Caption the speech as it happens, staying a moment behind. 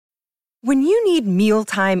When you need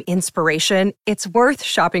mealtime inspiration, it's worth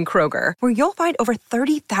shopping Kroger, where you'll find over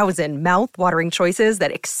 30,000 mouth-watering choices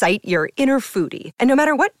that excite your inner foodie. And no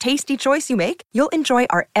matter what tasty choice you make, you'll enjoy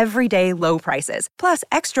our everyday low prices, plus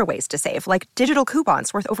extra ways to save, like digital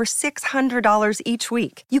coupons worth over $600 each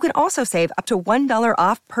week. You can also save up to $1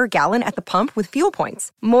 off per gallon at the pump with fuel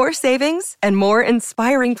points. More savings and more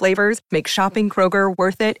inspiring flavors make shopping Kroger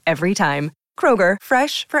worth it every time. Kroger,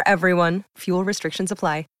 fresh for everyone. Fuel restrictions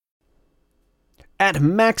apply. At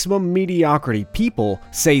Maximum Mediocrity, people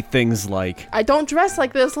say things like, I don't dress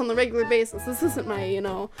like this on the regular basis. This isn't my,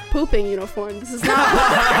 pooping uniform. This is not.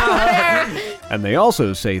 and they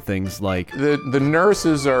also say things like, The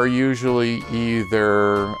nurses are usually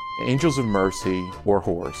either angels of mercy or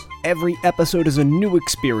whores. Every episode is a new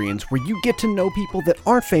experience where you get to know people that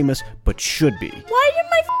aren't famous but should be. Why am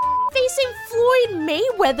I facing Floyd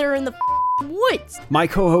Mayweather in the woods? My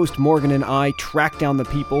co-host Morgan and I track down the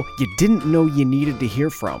people you didn't know you needed to hear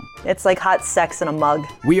from. It's like hot sex in a mug.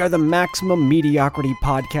 We are the Maximum Mediocrity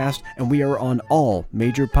Podcast, and we are on all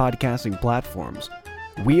major podcasting platforms.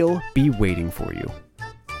 We'll be waiting for you.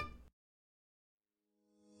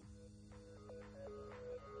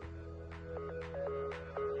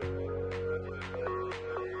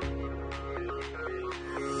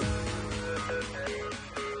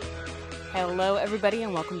 Hello, everybody,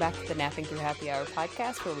 and welcome back to the Napping Through Happy Hour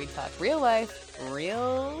podcast, where we talk real life,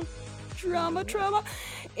 real trauma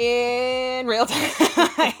in real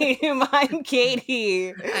time. I'm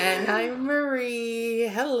Katie. And I'm Marie.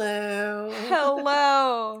 Hello.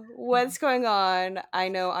 Hello. What's going on? I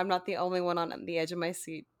know I'm not the only one on the edge of my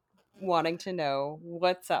seat wanting to know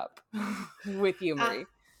what's up with you, Marie.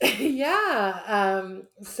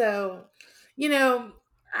 So,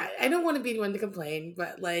 I don't want to be the one to complain,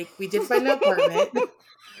 but we did find an apartment.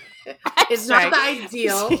 It's not the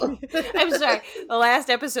ideal. I'm sorry. The last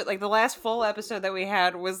episode, the last full episode that we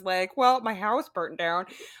had was my house burnt down.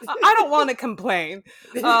 I don't want to complain.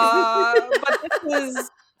 But this was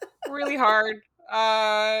really hard.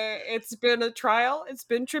 It's been a trial. It's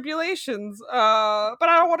been tribulations. But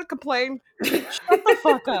I don't want to complain. Shut the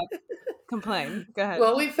fuck up. Complain. Go ahead.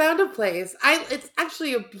 Well, we found a place. It's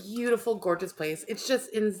actually a beautiful, gorgeous place. It's just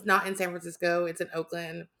not in San Francisco. It's in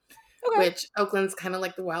Oakland, which Oakland's kind of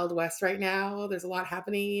like the Wild West right now. There's a lot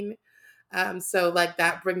happening. So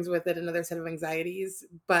that brings with it another set of anxieties.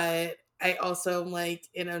 But I also am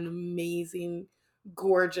in an amazing,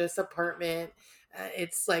 gorgeous apartment.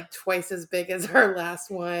 It's twice as big as our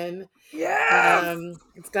last one. Yeah.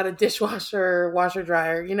 It's got a dishwasher, washer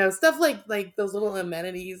dryer, stuff like those little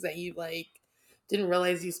amenities that you didn't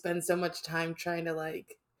realize you spend so much time trying to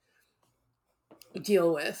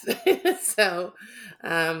deal with. So,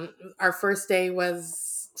 our first day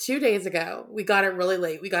was 2 days ago. We got it really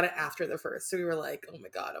late. We got it after the first. So we were like, oh my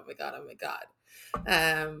God.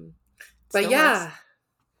 But yeah,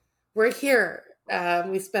 we're here.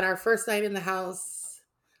 We spent our first night in the house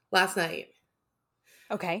last night.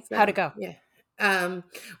 Okay. So, how'd it go? Yeah.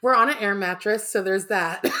 We're on an air mattress, so there's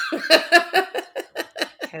that.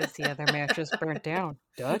 Because the other mattress burnt down.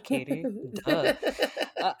 Duh, Katie. Duh.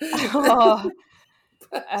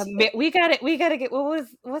 We gotta get,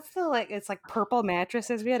 what's the, it's Purple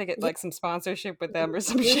Mattresses. We gotta get some sponsorship with them or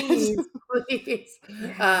some shit. Please.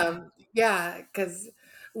 Yeah, because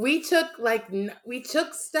we took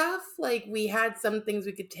stuff, we had some things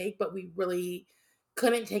we could take, but we really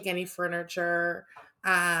couldn't take any furniture,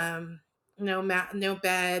 no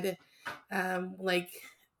bed,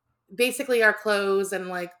 basically our clothes and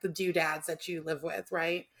the doodads that you live with,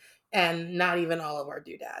 right? And not even all of our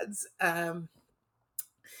doodads. So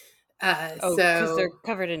because they're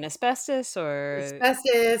covered in asbestos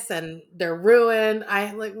and they're ruined. I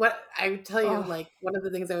tell you, one of the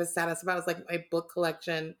things I was saddest about was my book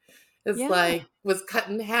collection is was cut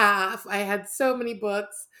in half. I had so many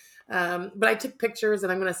books, but I took pictures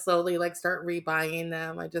and I'm going to slowly start rebuying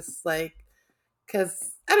them. I just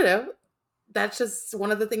because I don't know, that's just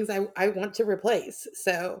one of the things I want to replace.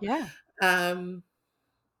 So yeah.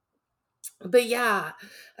 But yeah,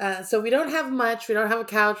 so we don't have much. We don't have a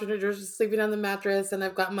couch. We're just sleeping on the mattress, and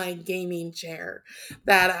I've got my gaming chair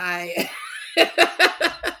that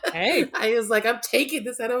Hey, I was I'm taking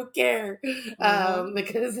this. I don't care,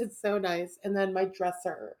 because it's so nice. And then my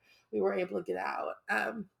dresser, we were able to get out.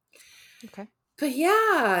 Okay. But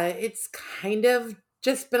yeah, it's kind of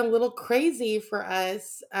just been a little crazy for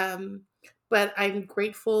us. But I'm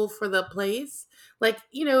grateful for the place.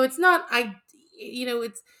 It's not.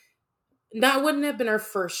 It's. That wouldn't have been our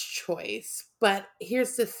first choice, but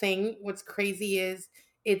here's the thing. What's crazy is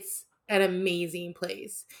it's an amazing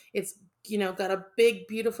place. It's got a big,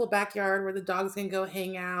 beautiful backyard where the dogs can go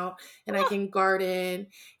hang out and I can garden.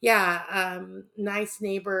 Yeah. Nice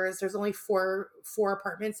neighbors. There's only four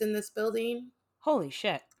apartments in this building. Holy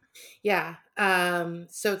shit. Yeah.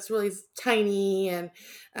 So it's really tiny and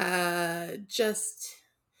just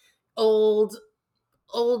old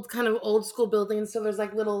kind of old school buildings. So there's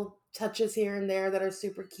like little touches here and there that are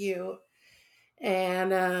super cute.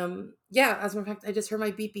 And yeah, as a matter of fact, I just heard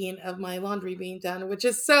my beeping of my laundry being done, which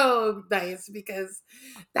is so nice because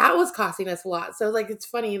that was costing us a lot. So like it's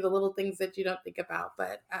funny the little things that you don't think about,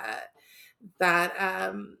 but that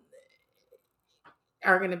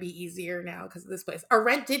are going to be easier now because of this place. Our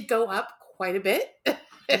rent did go up quite a bit.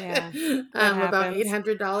 Yeah. About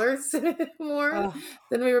 $800 more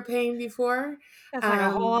than we were paying before. That's like a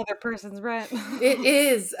whole other person's rent. It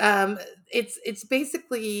is. It's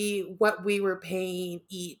basically what we were paying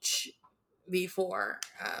each before.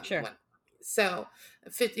 Sure. So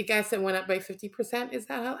 50 guys, it went up by 50%. Is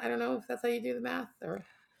that how? I don't know if that's how you do the math or.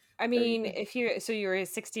 I mean, if you're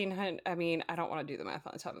 1,600. I mean, I don't want to do the math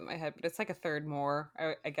on the top of my head, but it's like a third more.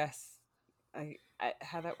 I guess.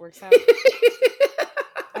 How that works out.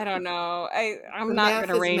 I don't know. I'm not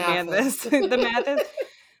going to rein in this. The math is.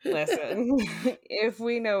 Listen, if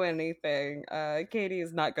we know anything, Katie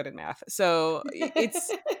is not good at math, so it's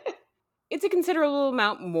a considerable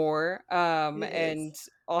amount more, and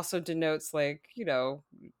also denotes like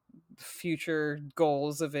future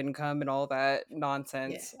goals of income and all that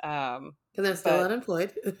nonsense. Because I'm still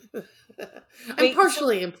unemployed. I'm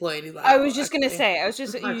partially employed. I was just gonna say,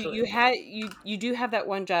 you do have that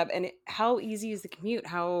one job, and how easy is the commute?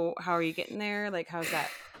 How are you getting there? Like, how's that?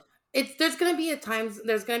 There's gonna be times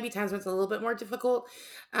where it's a little bit more difficult,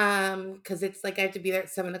 because it's like I have to be there at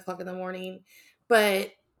 7:00 in the morning,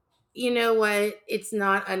 but you know what? It's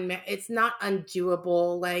not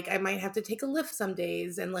undoable. Like I might have to take a lift some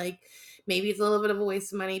days, and like maybe it's a little bit of a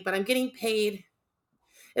waste of money, but I'm getting paid.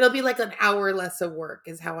 It'll be like an hour less of work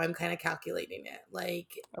is how I'm kind of calculating it.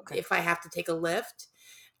 Like if I have to take a lift,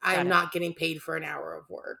 I'm not getting paid for an hour of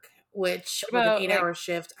work, which with an 8-hour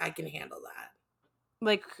shift, I can handle that.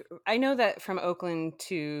 Like, I know that from Oakland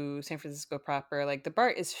to San Francisco proper, like the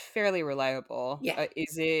BART is fairly reliable. Yeah.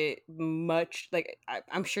 Is it much like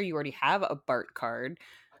I'm sure you already have a BART card?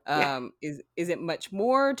 Is it much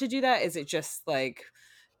more to do that? Is it just like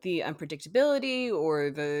the unpredictability or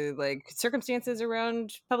the like circumstances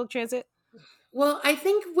around public transit? Well, I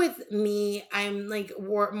think with me, I'm like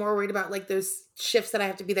more worried about like those shifts that I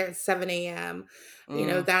have to be there at 7 a.m.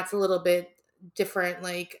 That's a little bit different.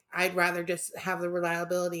 Like I'd rather just have the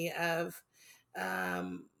reliability of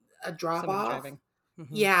a drop off. Mm-hmm.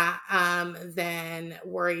 Yeah. Than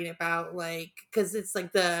worrying about like, because it's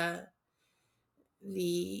like the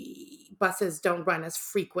buses don't run as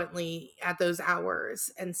frequently at those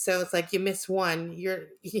hours, and so it's like you miss one, you're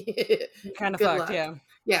kind of fucked. Luck.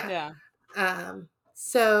 Yeah.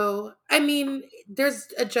 So I mean, there's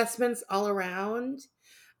adjustments all around,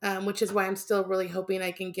 which is why I'm still really hoping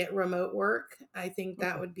I can get remote work. I think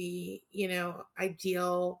that would be,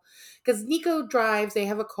 ideal, because Nico drives. They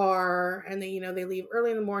have a car, and they leave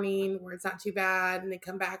early in the morning where it's not too bad, and they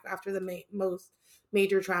come back after the most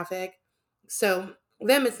major traffic. So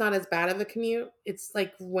them, it's not as bad of a commute. It's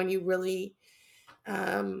like when you really,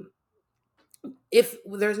 if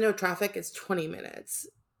there's no traffic, it's 20 minutes.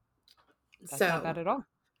 That's not bad at all.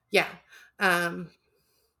 Yeah.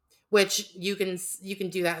 Which you can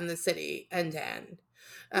do that in the city end to end.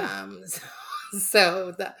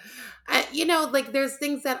 So like there's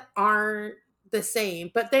things that aren't the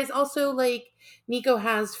same, but there's also like Nico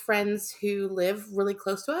has friends who live really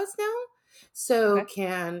close to us now. So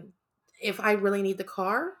if I really need the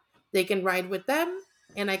car, they can ride with them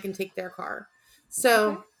and I can take their car.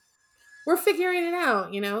 So we're figuring it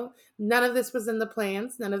out, none of this was in the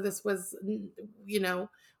plans. None of this was,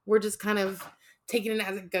 we're just kind of taking it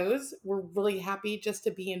as it goes. We're really happy just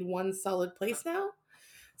to be in one solid place now.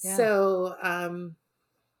 Yeah. So,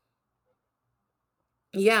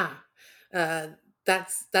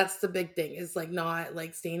 that's the big thing, is like not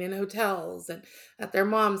like staying in hotels and at their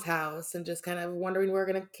mom's house and just kind of wondering where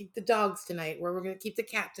we're going to keep the dogs tonight, where we're going to keep the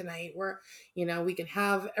cat tonight, where, we can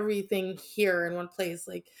have everything here in one place,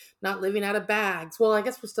 like not living out of bags. Well, I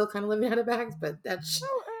guess we're still kind of living out of bags, but that's a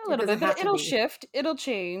little bit, but it'll shift. It'll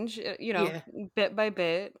change, bit by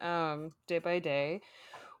bit, day by day.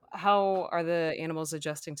 How are the animals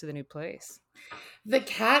adjusting to the new place? The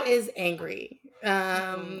cat is angry.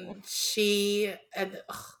 There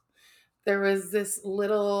was this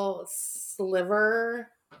little sliver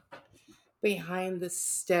behind the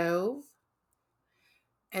stove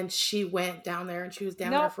And she went down there and she was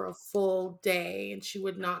down there for a full day and she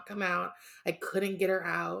would not come out. I couldn't get her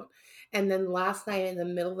out. And then last night in the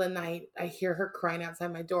middle of the night, I hear her crying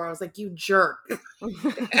outside my door. I was like, you jerk. In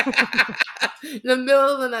the middle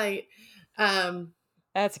of the night.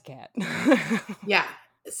 That's a cat. Yeah.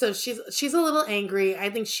 So she's a little angry. I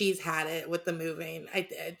think she's had it with the moving.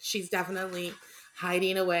 She's definitely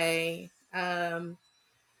hiding away. The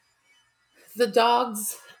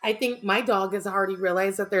dogs, I think my dog has already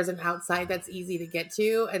realized that there's an outside that's easy to get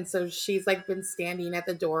to. And so she's like been standing at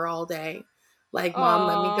the door all day. Like, Mom,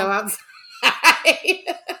 let me go outside.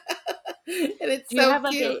 And it's Do you so have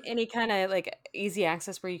like cute. any kind of like easy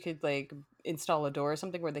access where you could like install a door or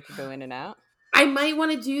something where they could go in and out? I might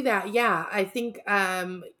want to do that. Yeah. I think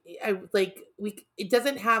it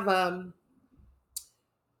doesn't have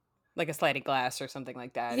Like a sliding glass or something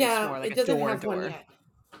like that. yeah, It's more like it a doesn't door. have one yet.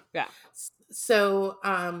 Yeah. So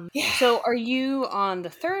yeah. So are you on the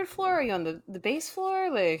third floor? Are you on the base floor?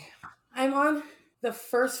 Like, I'm on the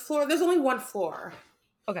first floor. There's only one floor.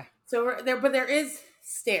 okay. So there is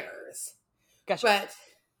stairs. Gotcha. But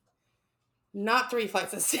not 3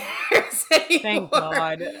 flights of stairs anymore. Thank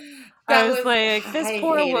God. That I was like, this I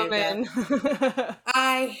poor hated woman. that.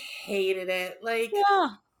 I hated it. Like, Yeah.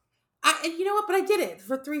 and you know what? But I did it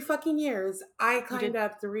for 3 fucking years. I climbed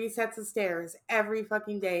up 3 sets of stairs every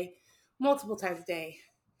fucking day, multiple times a day.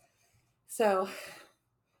 So,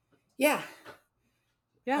 yeah.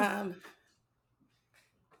 Yeah.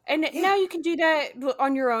 And now you can do that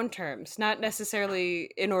on your own terms, not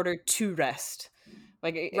necessarily in order to rest.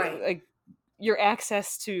 Like, Right. like your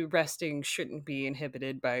access to resting shouldn't be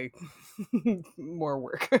inhibited by more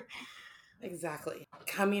work. Exactly.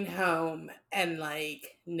 Coming home and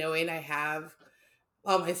like knowing I have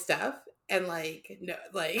all my stuff and like no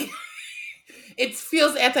like it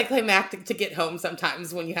feels anticlimactic to get home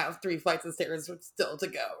sometimes when you have 3 flights of stairs still to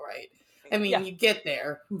go, right? I mean, you get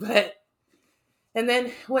there, but and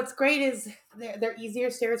then what's great is they're easier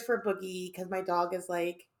stairs for Boogie because my dog is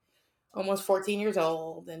like almost 14 years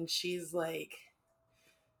old and she's like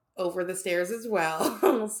over the stairs as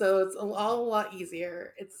well. So it's all a lot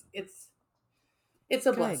easier. It's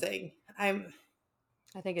a blessing. I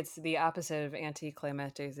think it's the opposite of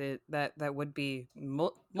anticlimactic. That would be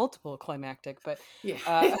multiple climactic, but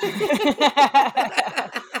yeah.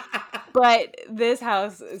 But this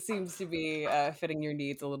house seems to be fitting your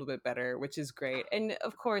needs a little bit better, which is great. And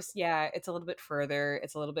of course, yeah, it's a little bit further.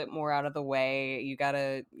 It's a little bit more out of the way. You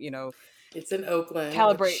gotta, it's in Oakland.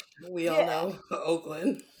 Calibrate. We all know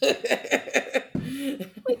Oakland.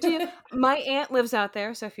 My aunt lives out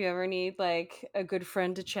there, so if you ever need like a good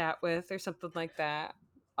friend to chat with or something like that,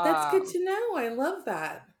 that's good to know. I love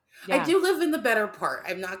that. Yeah. I do live in the better part.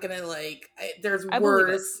 I'm not gonna there's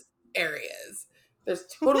worse areas. There's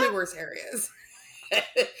totally worse areas.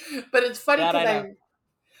 But it's funny because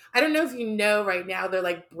I don't know if you know right now they're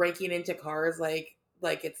like breaking into cars like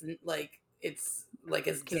it's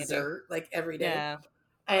dessert like every day. Yeah.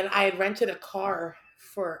 And I had rented a car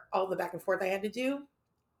for all the back and forth I had to do.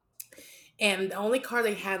 And the only car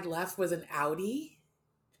they had left was an Audi.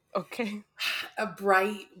 Okay. A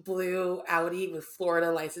bright blue Audi with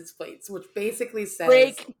Florida license plates, which basically says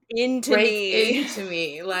break into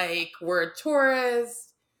me. Like, we're a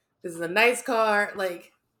tourist. This is a nice car.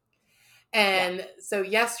 Like, and so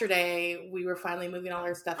yesterday we were finally moving all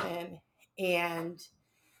our stuff in, and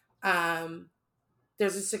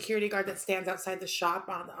there's a security guard that stands outside the shop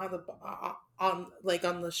on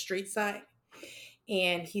the street side.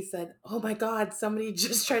 And he said, "Oh my God, somebody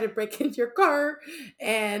just tried to break into your car."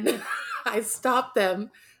 And I stopped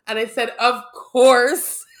them. And I said, "Of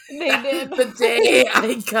course they did." The day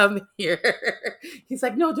I come here. He's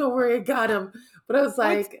like, "No, don't worry, I got him." But I was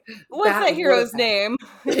like, what's that hero's name?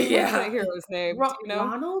 Yeah. What's that hero's name?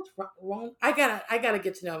 Ronald? I gotta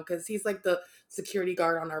get to know him because he's like the security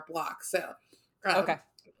guard on our block. So okay.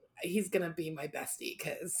 He's going to be my bestie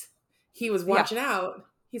because he was watching out.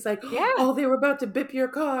 He's like, yeah. "Oh, they were about to bip your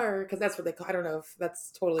car." Because that's what they call I don't know if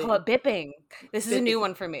that's totally... Call it bipping. This is a new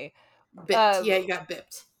one for me. Bipped. Yeah, you got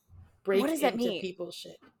bipped. What does that mean? People's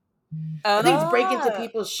shit. I think it's break into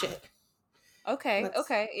people's shit. Okay.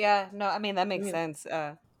 Okay. Yeah. No, I mean, that makes sense.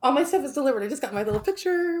 All my stuff is delivered. I just got my little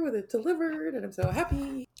picture with it delivered, and I'm so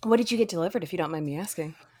happy. What did you get delivered, if you don't mind me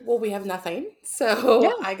asking? Well, we have nothing.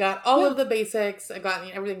 So I got all of the basics. I got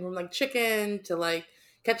everything from like chicken to like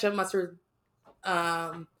ketchup, mustard.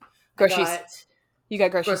 Groceries. You got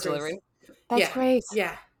groceries delivered. That's great.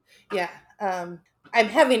 Yeah. Yeah. I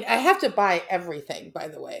have to buy everything, by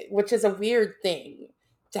the way, which is a weird thing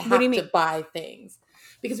to have to buy things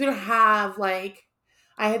because we don't have like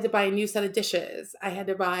I had to buy a new set of dishes. I had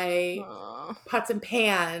to buy Aw. pots and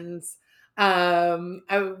pans.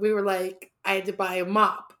 We were like, I had to buy a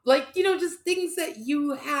mop. Like, just things that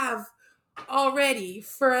you have already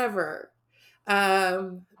forever.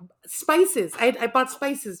 Spices. I bought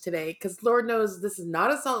spices today because Lord knows this is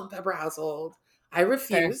not a salt and pepper household. I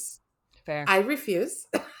refuse. Fair. I refuse.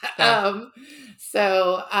 Fair.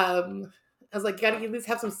 I was like, gotta at least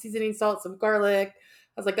have some seasoning salt, some garlic.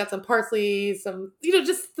 I was like, got some parsley, some,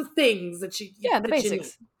 just the things that you Yeah, the that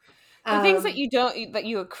basics. you The things that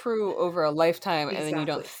you accrue over a lifetime and then you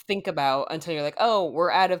don't Exactly. think about until you're like, oh,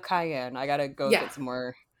 we're out of cayenne. I gotta go Yeah. get some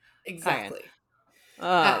more exactly.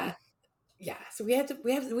 cayenne. Yeah, so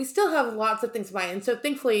we still have lots of things to buy, and so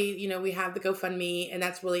thankfully, we have the GoFundMe, and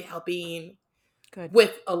that's really helping Good.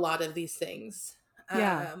 with a lot of these things.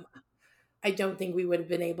 Yeah. I don't think we would have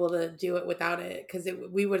been able to do it without it because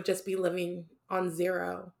we would just be living on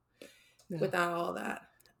zero without all that.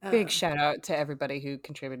 Big shout out to everybody who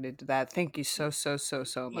contributed to that. Thank you so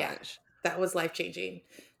much. Yeah, that was life-changing.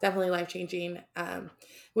 Definitely life-changing.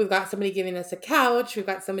 We've got somebody giving us a couch. We've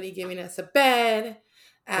got somebody giving us a bed.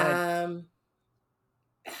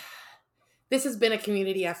 This has been a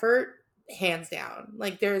community effort, hands down.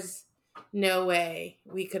 Like, there's no way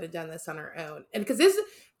we could have done this on our own. And because this,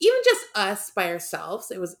 even just us by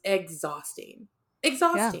ourselves, it was exhausting.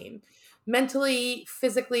 Mentally,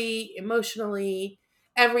 physically, emotionally.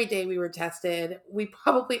 Every day we were tested. We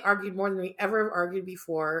probably argued more than we ever argued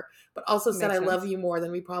before, but also said, I love you more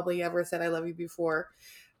than we probably ever said I love you before.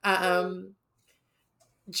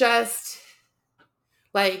 Just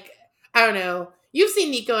like, I don't know. You've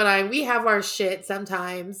seen Nico and I, we have our shit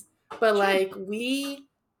sometimes, but I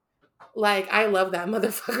love that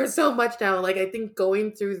motherfucker so much now. Like, I think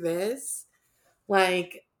going through this,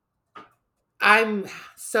 I'm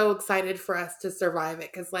so excited for us to survive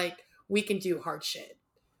it because, we can do hard shit.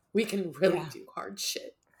 We can really do hard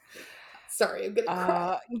shit. Sorry, I'm gonna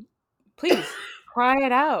cry. Please, cry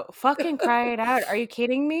it out. Fucking cry it out. Are you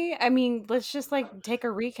kidding me? I mean, let's just take a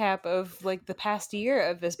recap of the past year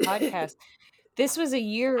of this podcast. This was a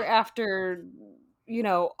year after,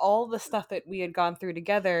 all the stuff that we had gone through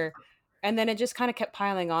together. And then it just kind of kept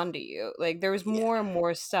piling onto you. There was more and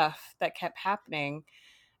more stuff that kept happening.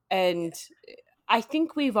 And I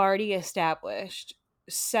think we've already established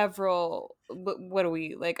several, what are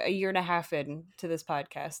we, a year and a half into this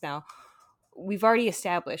podcast now? We've already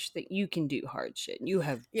established that you can do hard shit. You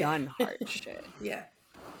have done hard shit. Yeah.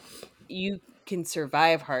 You can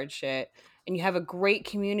survive hard shit. And you have a great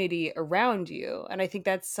community around you. And I think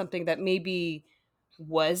that's something that maybe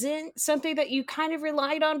wasn't something that you kind of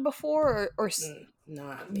relied on before or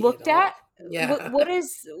looked at. Yeah. What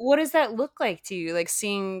does that look like to you?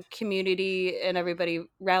 Seeing community and everybody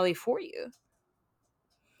rally for you?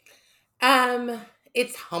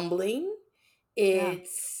 It's humbling.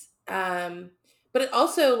 It's but it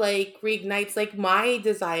also reignites my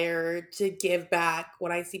desire to give back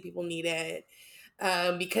when I see people need it.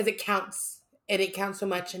 Because it counts, and it counts so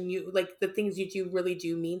much, and you the things you do really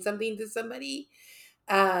do mean something to somebody.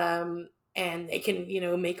 And it can,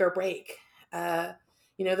 make or break. The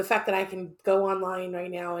fact that I can go online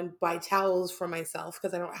right now and buy towels for myself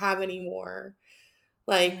because I don't have any more.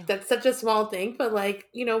 That's such a small thing, but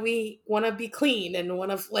we want to be clean and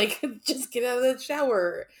want to just get out of the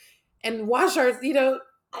shower and wash our, that's the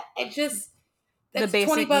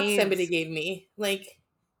basic $20 needs somebody gave me.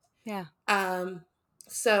 Yeah.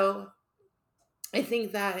 So I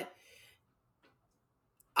think that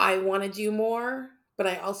I want to do more, but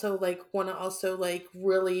I also want to also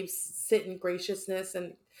really sit in graciousness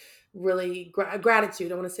and really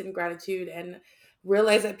gratitude. I want to sit in gratitude and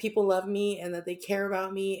realize that people love me and that they care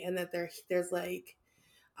about me and that there's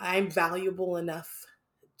I'm valuable enough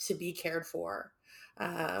to be cared for.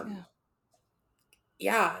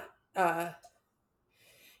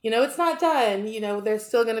 It's not done. There's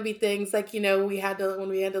still going to be things when we had to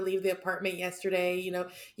leave the apartment yesterday, you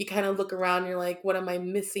kind of look around and you're like, what am I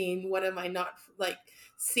missing? What am I not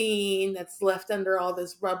seeing that's left under all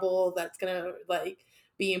this rubble that's going to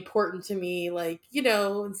be important to me?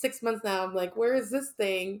 In 6 months now, I'm like, where is this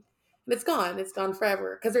thing? And it's gone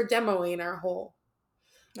forever because they're demoing our whole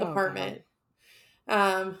apartment.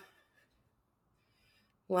 My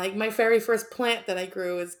very first plant that I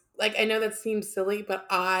grew is I know that seems silly, but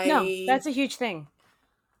no, that's a huge thing.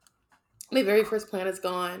 My very first plant is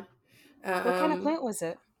gone. What kind of plant was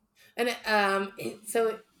it? And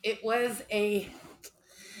it was a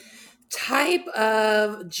type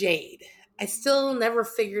of jade. I still never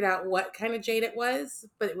figured out what kind of jade it was,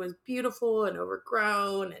 but it was beautiful and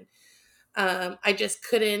overgrown, and I just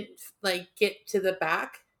couldn't get to the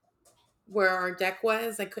back where our deck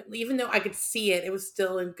was. I couldn't, even though I could see it, it was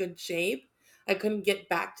still in good shape. I couldn't get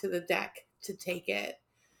back to the deck to take it.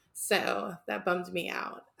 So that bummed me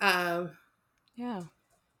out. Yeah.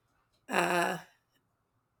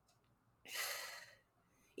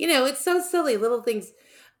 You know, it's so silly, little things.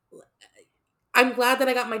 I'm glad that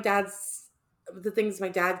I got the things my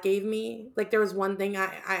dad gave me. Like, there was one thing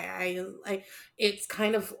I it's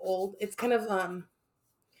kind of old. It's kind of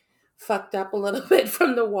fucked up a little bit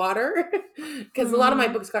from the water, because a lot of my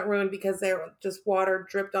books got ruined because they were just water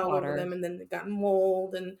dripped all over them, and then it got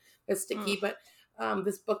mold and it's sticky. But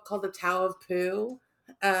this book called The Tao of Pooh.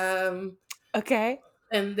 Okay.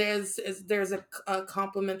 And there's a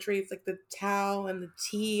complimentary. It's like the Tao and the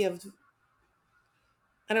Tea of,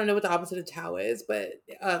 I don't know what the opposite of Tao is, but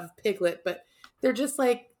of Piglet. But they're just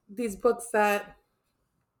like these books that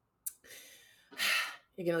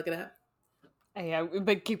you can look it up. Yeah,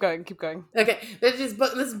 but keep going. Okay, there's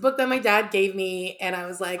this book that my dad gave me, and I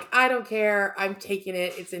was like, I don't care, I'm taking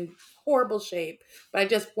it. It's in horrible shape, but I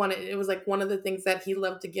just wanted. It was like one of the things that he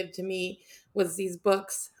loved to give to me was these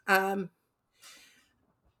books.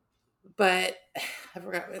 But I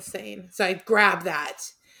forgot what I was saying, so I grabbed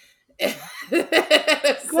that. It's Good.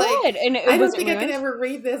 like, And I don't think I could ever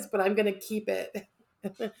read this, but I'm gonna keep it.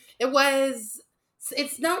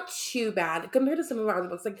 It's not too bad compared to some of our other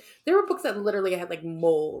books. Like, there were books that literally had like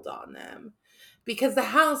mold on them, because the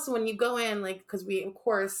house, when you go in, like, because we of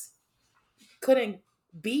course couldn't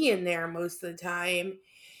be in there most of the time,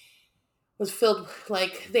 was filled,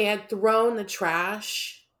 like, they had thrown the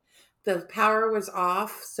trash. The power was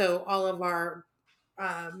off, so all of our,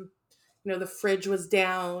 the fridge was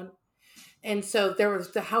down. And so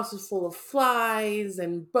the house was full of flies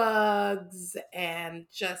and bugs, and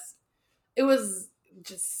it was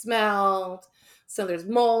just smelled. So there's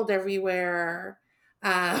mold everywhere.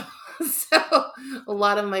 So a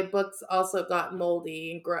lot of my books also got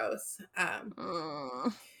moldy and gross.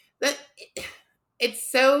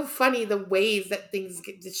 It's so funny the ways that things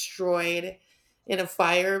get destroyed in a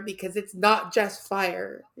fire, because it's not just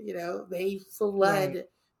fire. They flood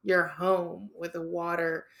your home with the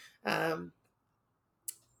water. And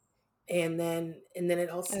then it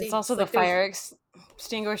all stinks. It's also the fire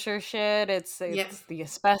extinguisher shit. It's the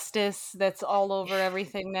asbestos that's all over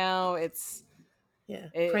everything now.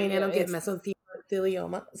 Praying I don't get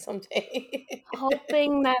mesothelioma someday.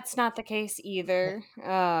 Hoping that's not the case either.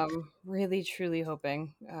 Really, truly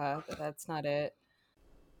hoping that's not it.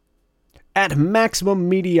 At Maximum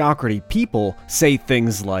Mediocrity, people say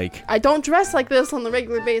things like, I don't dress like this on the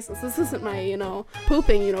regular basis. This isn't my,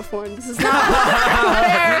 pooping uniform. This is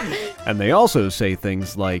not. And they also say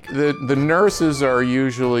things like, The nurses are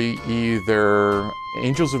usually either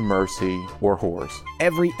angels of mercy or whores.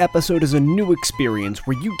 Every episode is a new experience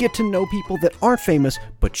where you get to know people that aren't famous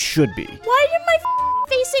but should be. Why am I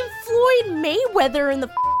facing Floyd Mayweather in the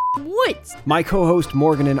woods? My co-host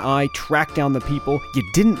Morgan and I track down the people you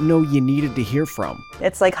didn't know you needed to hear from.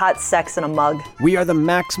 It's like hot sex in a mug. We are the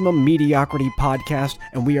Maximum Mediocrity Podcast,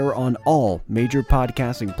 and we are on all major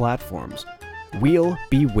podcasting platforms. We'll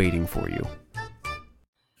be waiting for you.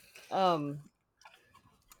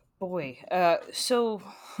 So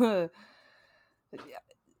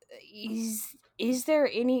is there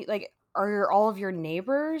any, like, are all of your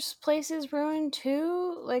neighbors' places ruined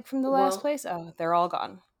too? Like, from the last place? Oh, they're all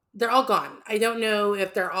gone. They're all gone. I don't know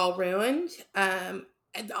if they're all ruined. I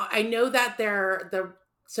know that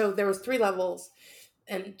so there was 3 levels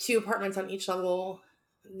and 2 apartments on each level.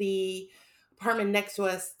 The apartment next to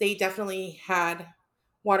us, they definitely had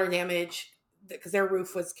water damage because their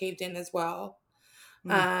roof was caved in as well.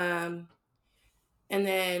 And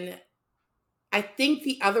then I think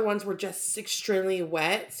the other ones were just extremely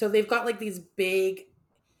wet. So they've got like these big,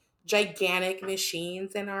 gigantic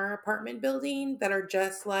machines in our apartment building that are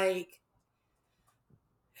just like,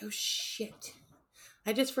 oh shit.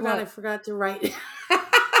 I just forgot. What? I forgot to write.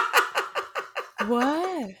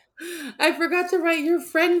 What? I forgot to write your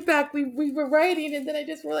friend back. We were writing, and then I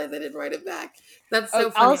just realized I didn't write it back. That's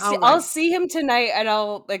so funny. I'll see him tonight, and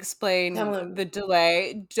I'll explain the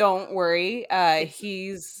delay. Don't worry.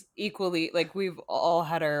 He's equally, like, we've all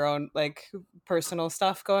had our own, like, personal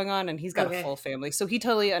stuff going on, and he's got a full family, so he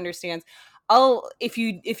totally understands. If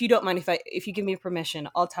you don't mind, if you give me permission,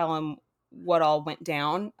 I'll tell him what all went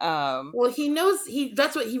down. Well, he knows.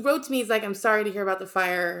 That's what he wrote to me. He's like, I'm sorry to hear about the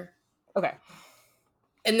fire. Okay.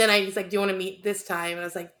 And then he's like, do you want to meet this time? And I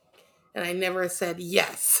was like, and I never said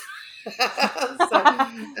yes. So,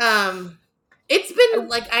 it's been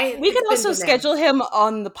like we can also schedule him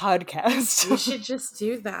on the podcast. We should just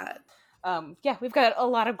do that. We've got a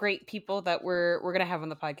lot of great people that we're gonna have on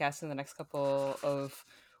the podcast in the next couple of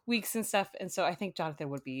weeks and stuff. And so I think Jonathan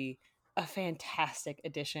would be a fantastic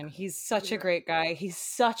addition. He's such a great guy. He's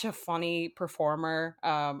such a funny performer.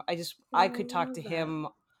 I could talk to him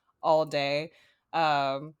all day.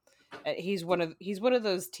 He's one of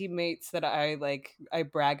those teammates that I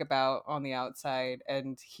brag about on the outside,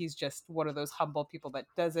 and he's just one of those humble people that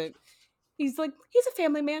doesn't. He's a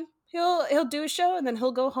family man. He'll do a show and then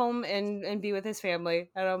he'll go home and be with his family.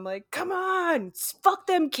 And I'm like, come on, fuck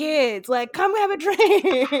them kids. Like, come have a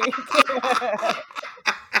drink.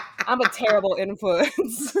 I'm a terrible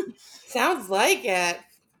influence. Sounds like it.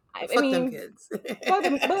 I Fuck mean, them kids. fuck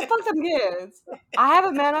them kids. I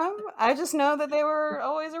haven't met them. I just know that they were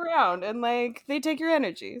always around and like they take your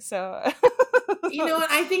energy. So You know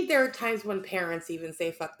what? I think there are times when parents even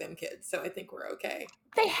say "fuck them kids," so I think we're okay.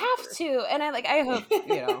 they have to, and I hope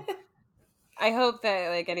I hope that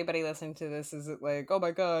like anybody listening to this is like, oh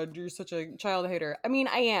my god, you're such a child hater. I mean,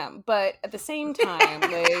 I am, but at the same time,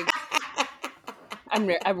 like. I'm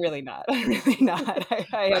really not. I'm really not.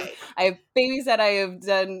 I have babies that I have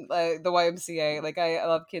done the YMCA. Like I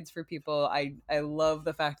love Kids for People. I love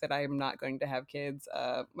the fact that I am not going to have kids.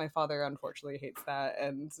 My father unfortunately hates that,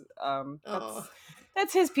 and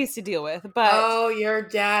that's his piece to deal with. But your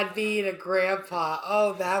dad being a grandpa.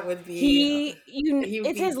 Oh, that would be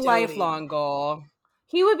it's his lifelong goal.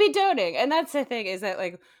 He would be doting, and that's the thing is that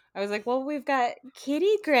like I was like, well, we've got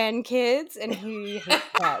kitty grandkids, and he hates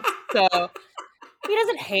cats, so. He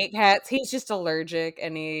doesn't hate cats. He's just allergic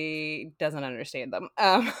and he doesn't understand them,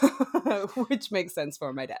 which makes sense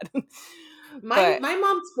for my dad. My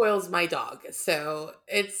mom spoils my dog, so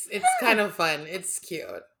it's kind of fun. It's cute.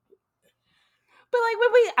 But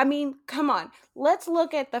like, come on. Let's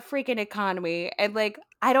look at the freaking economy and like,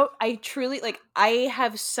 I truly like, I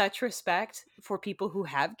have such respect for people who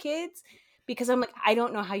have kids because I'm like, I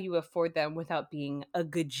don't know how you afford them without being a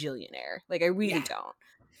gajillionaire. Like, I really don't.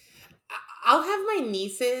 I'll have my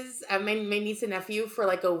nieces, my niece and nephew for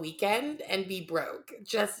like a weekend and be broke,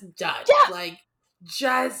 just done. Yeah.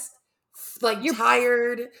 You're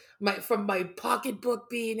tired from my pocketbook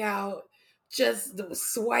being out, just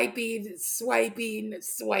swiping.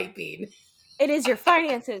 It is your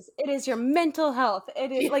finances. It is your mental health.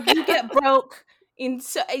 It is like you get broke.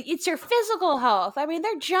 It's your physical health. I mean,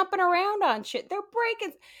 they're jumping around on shit. They're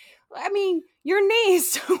breaking. I mean, your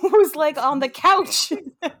niece was like on the couch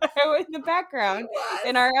in the background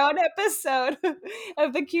in our own episode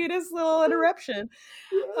of the cutest little interruption.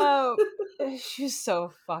 She's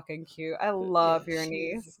so fucking cute. I love your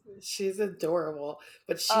niece. She's adorable,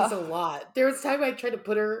 but she's a lot. There was a time I tried to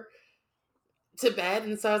put her to bed,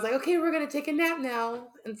 and so I was like, okay, we're gonna take a nap now,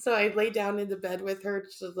 and so I lay down in the bed with her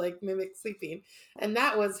to like mimic sleeping, and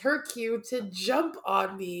that was her cue to jump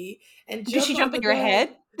on me. And did she jump in your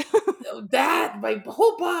head? My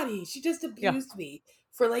whole body. She just abused me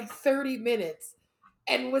for like 30 minutes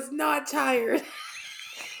and was not tired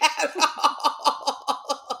at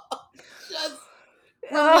all. Just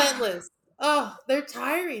relentless. Oh, they're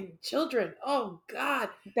tiring children. Oh, God.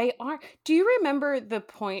 They are. Do you remember the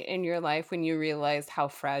point in your life when you realized how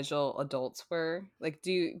fragile adults were? Like,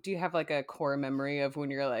 do you have like a core memory of when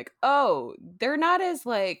you're like, oh, they're not as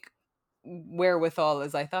like wherewithal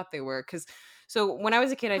as I thought they were? Because so when I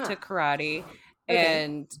was a kid, I took karate.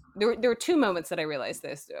 And there were two moments that I realized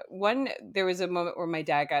this. One, there was a moment where my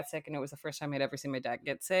dad got sick, and it was the first time I'd ever seen my dad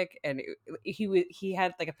get sick. And he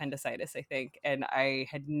had like appendicitis, I think, and I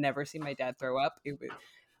had never seen my dad throw up. It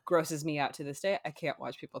grosses me out to this day. I can't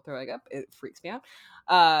watch people throwing up. It freaks me out.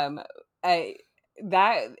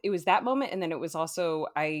 It was that moment, and then it was also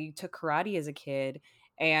I took karate as a kid.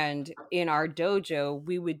 And in our dojo,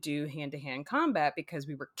 we would do hand-to-hand combat because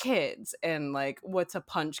we were kids. And like, what's a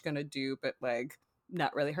punch gonna do but like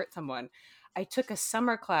not really hurt someone? I took a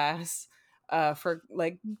summer class for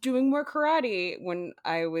like doing more karate when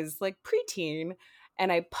I was like preteen.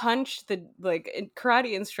 And I punched the like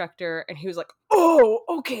karate instructor, and he was like, "Oh,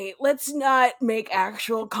 okay, let's not make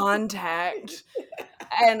actual contact."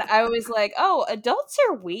 And I was like, "Oh, adults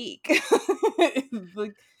are weak."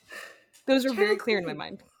 Like, those were very clear in my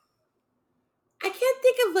mind. I can't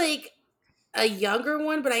think of like a younger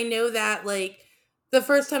one, but I know that like the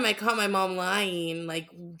first time I caught my mom lying, like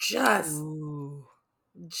just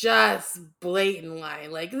blatant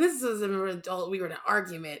lying. Like this was an adult. We were in an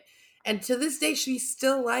argument, and to this day, she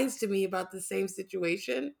still lies to me about the same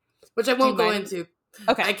situation, which I won't go into.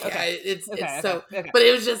 Okay, I can't. Okay. It's so. But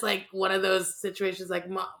it was just like one of those situations. Like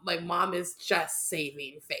mom is just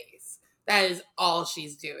saving face. That is all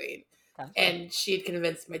she's doing. And she had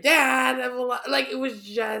convinced my dad of a lot. Like, it was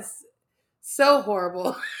just so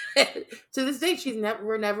horrible. To this day,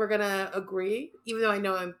 we're never gonna agree. Even though I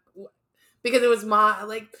know because it was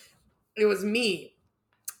me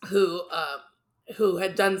who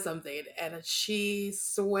had done something, and she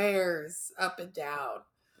swears up and down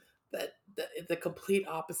that the complete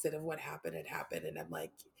opposite of what happened had happened, and I'm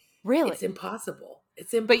like, Really? it's impossible.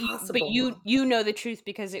 It's But impossible. you know the truth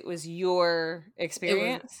because it was your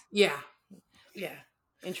experience. Yeah.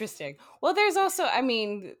 Interesting. Well, there's also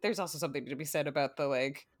something to be said about the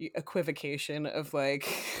like equivocation of like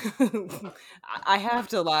I have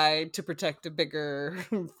to lie to protect a bigger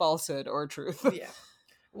falsehood or truth. Yeah.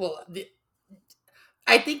 Well,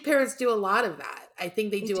 I think parents do a lot of that. I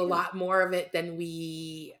think they do a lot more of it than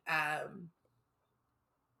we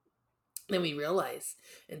realize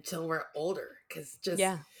until we're older. Because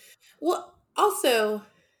well, also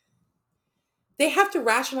they have to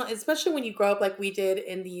rationalize, especially when you grow up like we did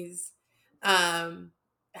in these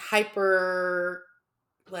hyper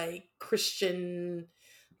like Christian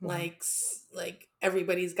like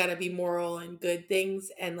everybody's got to be moral and good things,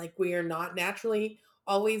 and like we are not naturally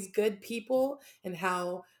always good people, and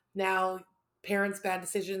how now parents' bad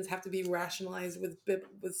decisions have to be rationalized with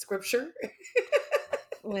scripture.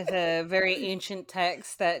 With a very ancient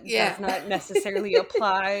text that does not necessarily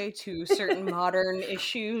apply to certain modern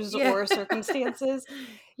issues or circumstances.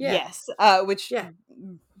 Yes, which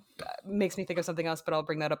makes me think of something else, but I'll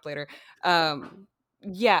bring that up later. Go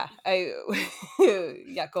on,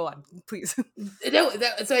 please. No,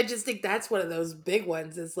 so I just think that's one of those big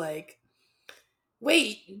ones. Is like,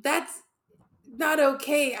 wait, that's not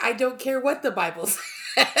okay. I don't care what the Bible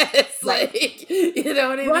says. Like, you know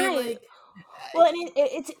what I mean? Like, well, and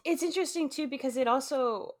it's interesting too because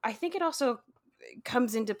I think it also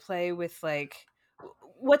comes into play with like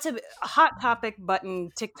what's a hot topic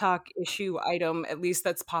button TikTok issue item, at least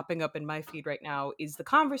that's popping up in my feed right now, is the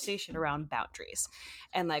conversation around boundaries.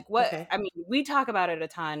 And like I mean, we talk about it a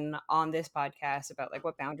ton on this podcast about like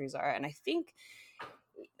what boundaries are. And I think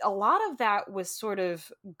a lot of that was sort of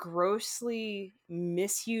grossly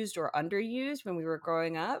misused or underused when we were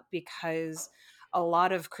growing up, because a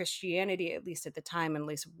lot of Christianity, at least at the time, at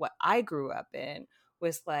least what I grew up in,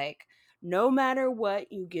 was like, no matter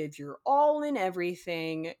what, you give your all in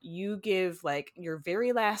everything. You give like your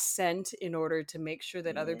very last cent in order to make sure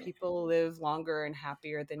that other people live longer and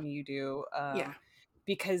happier than you do.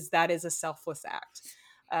 Because that is a selfless act.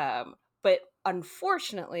 But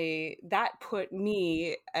unfortunately, that put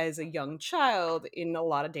me as a young child in a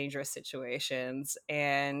lot of dangerous situations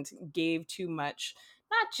and gave too much,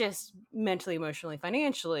 not just mentally, emotionally,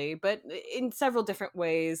 financially, but in several different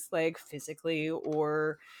ways, like physically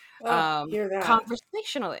or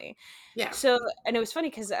conversationally. Yeah. So, and it was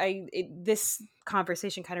funny because this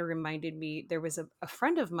conversation kind of reminded me, there was a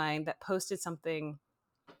friend of mine that posted something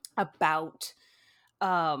about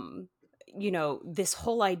this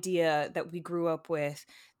whole idea that we grew up with,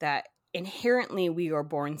 that inherently we are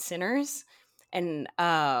born sinners, and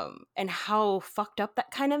how fucked up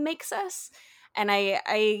that kind of makes us. And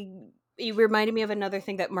it reminded me of another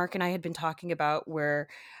thing that Mark and I had been talking about, where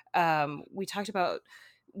we talked about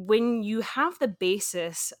when you have the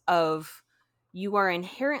basis of you are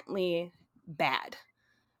inherently bad,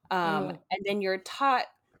 and then you're taught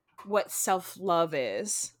what self-love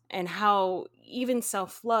is, and how even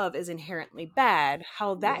self-love is inherently bad,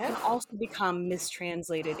 how that can also become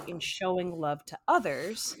mistranslated in showing love to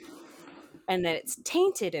others, and that it's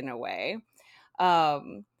tainted in a way.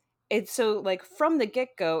 It's so like from the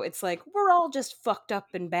get-go, it's like we're all just fucked up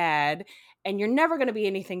and bad, and you're never going to be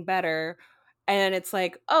anything better. And it's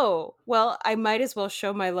like, oh, well, I might as well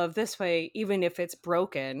show my love this way, even if it's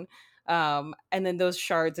broken. And then those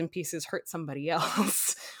shards and pieces hurt somebody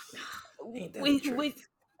else.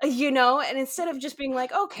 And instead of just being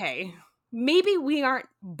like, okay, maybe we aren't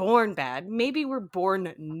born bad, maybe we're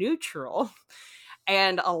born neutral,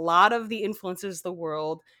 and a lot of the influences of the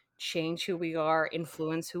world change who we are,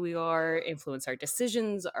 influence our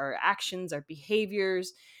decisions, our actions, our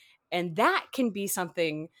behaviors. And that can be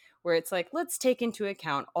something where it's like, let's take into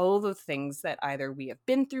account all the things that either we have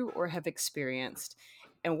been through or have experienced,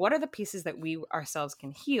 and what are the pieces that we ourselves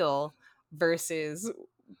can heal versus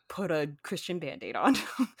put a Christian Band-Aid on.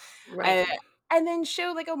 Right. And then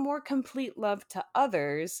show like a more complete love to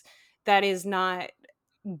others that is not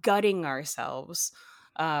gutting ourselves.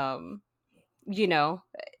 And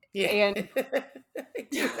I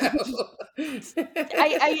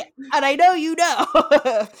know you know.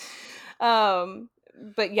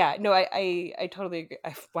 But yeah, no, I totally agree.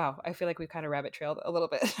 I feel like we kind of rabbit trailed a little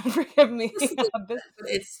bit. Forgive me.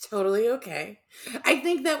 It's totally okay. I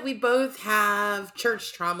think that we both have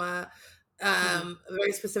church trauma, a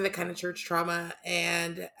very specific kind of church trauma,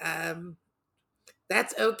 and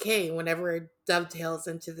that's okay whenever it dovetails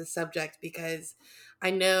into the subject, because I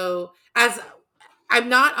know, as I'm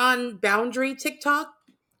not on Boundary TikTok.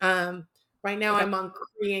 Right now Okay. I'm on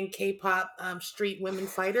Korean K-pop, Street Women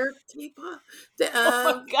Fighter K-pop,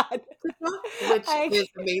 Oh my god. TikTok, which I, is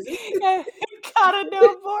amazing. I gotta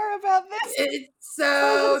know more about this. It's Why is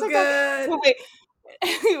so it TikTok? good. So wait,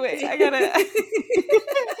 wait, I gotta.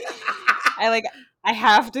 I like. I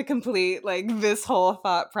have to complete like this whole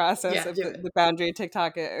thought process Yeah, of do it. the Boundary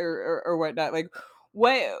TikTok or whatnot. Like,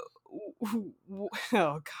 what?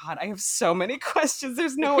 Oh God, I have so many questions.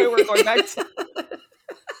 There's no way we're going back to.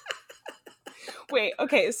 Wait,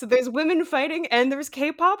 okay, so there's women fighting and there's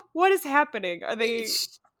K-pop? What is happening? Are they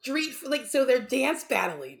Street, like, so they're dance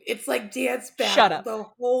battling. It's like dance Shut battle. up. The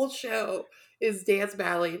whole show is dance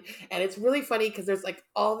battling, and it's really funny because there's like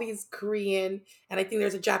all these Korean, and I think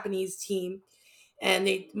there's a Japanese team, and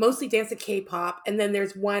they mostly dance to K-pop, and then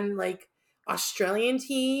there's one like Australian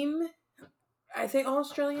team. I think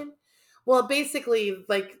Australian. Well, basically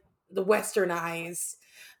like the westernized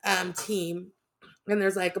team. And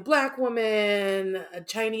there's like a black woman, a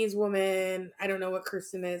Chinese woman. I don't know what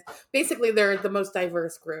Kirsten is. Basically, they're the most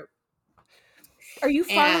diverse group. Are you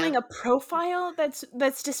following And a profile that's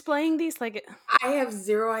displaying these? Like, I have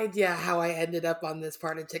zero idea how I ended up on this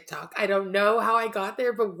part of TikTok. I don't know how I got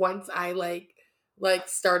there, but once I like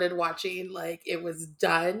started watching, like it was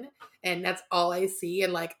done, and that's all I see.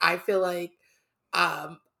 And like I feel like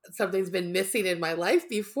something's been missing in my life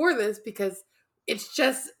before this, because it's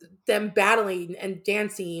just them battling and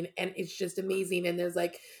dancing, and it's just amazing. And there's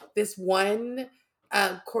like this one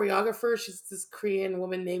choreographer, she's this Korean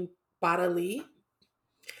woman named Bada Lee,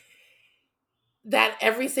 that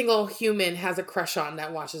every single human has a crush on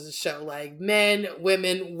that watches the show. Like men,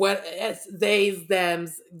 women, what they's,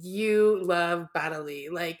 thems. You love Bada Lee.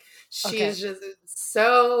 Like she's just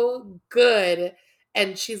so good,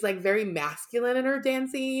 and she's like very masculine in her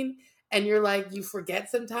dancing. And you're like, you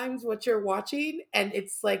forget sometimes what you're watching, and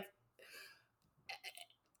it's like,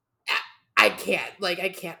 I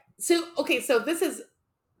can't. So okay, so this is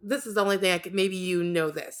the only thing I could, maybe you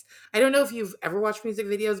know this. I don't know if you've ever watched music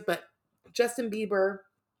videos, but Justin Bieber.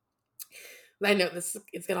 I know this.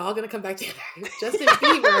 It's all gonna come back together. Justin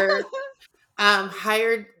Bieber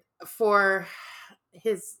hired for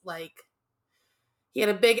his he had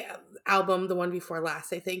a big album, the one before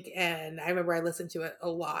last, I think, and I remember I listened to it a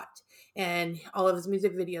lot. And all of his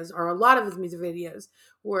music videos, or a lot of his music videos,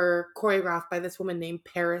 were choreographed by this woman named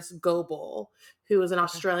Paris Goebel, who was an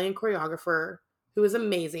Australian choreographer who was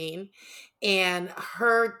amazing. And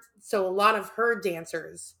so a lot of her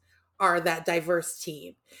dancers are that diverse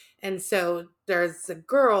team. And so there's a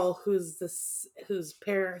girl who's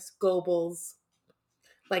Paris Goebel's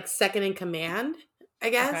like second in command, I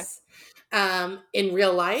guess. In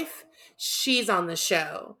real life, she's on the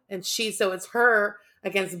show, and so it's her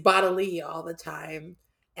against Bada Lee all the time,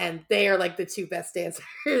 and they are like the two best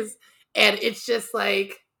dancers. And it's just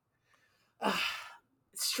like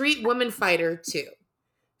Street Woman Fighter 2.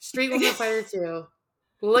 Street Woman Fighter 2.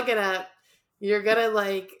 Look it up. You're gonna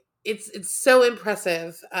like it's so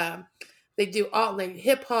impressive. They do all like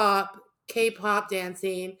hip hop, K-pop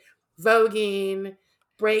dancing, voguing,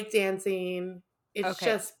 break dancing. It's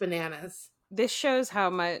just bananas. This shows how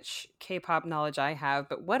much K-pop knowledge I have,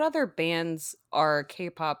 but what other bands are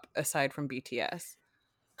K-pop aside from BTS?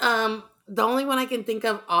 The only one I can think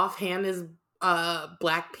of offhand is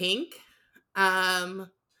Blackpink.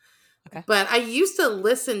 But I used to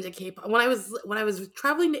listen to K-pop when I was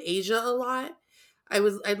traveling to Asia a lot.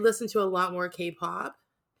 I'd listen to a lot more K-pop,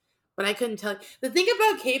 but I couldn't tell. The thing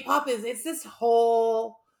about K-pop is it's this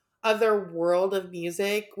whole other world of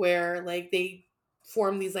music where like they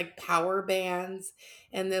form these like power bands,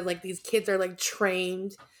 and they're like these kids are like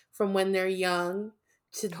trained from when they're young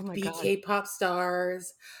to be K-pop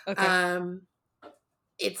stars.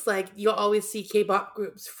 It's like you'll always see K-pop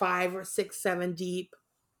groups 5 or 6, 7 deep.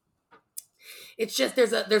 It's just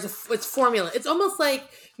it's formula. It's almost like,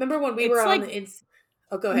 remember when we were on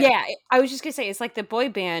oh, go ahead. Yeah, I was just gonna say it's like the boy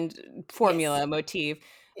band formula motif.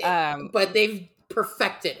 But they've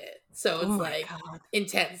perfected it. So it's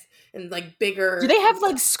intense and like bigger. Do they have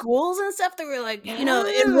like schools and stuff that were like,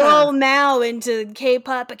 enroll now into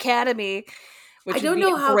K-pop Academy? Which I don't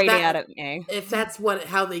know how if that's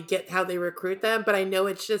how they recruit them, but I know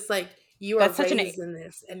it's just like you are raised in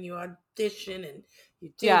this, and you audition, and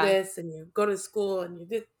you do this, and you go to school, and you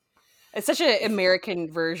do. It's such an American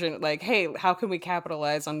version. Like, hey, how can we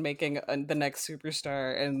capitalize on making the next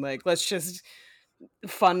superstar? And like, let's just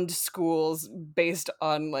fund schools based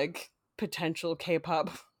on like potential K-pop.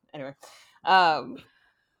 Anyway,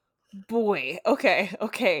 boy,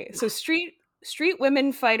 okay. So Street Street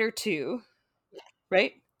Women Fighter 2,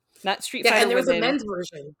 right? Not Street Yeah, Fighter and there was a Women. men's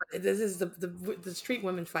version, but this is the Street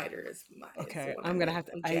Women Fighter is Okay, the one I'm gonna have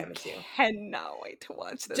to. I'm I jamming to. cannot wait to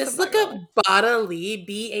watch this. Just I'm look not up gonna lie. Bada Lee,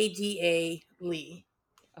 Bada Lee,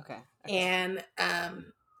 Okay. and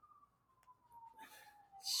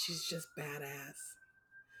she's just badass.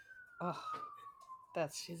 Oh,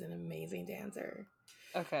 that's She's an amazing dancer.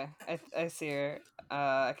 okay. I see her.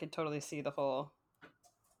 I could totally see the whole.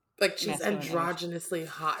 Like she's Masculine image. androgynously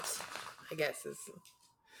hot, I guess is.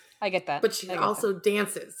 I get that. But she I get also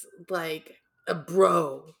dances like a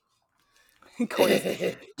bro.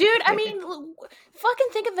 that. Dude, I mean, fucking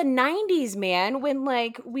think of the 90s, man, when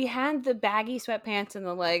like we had the baggy sweatpants and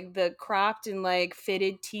the cropped and like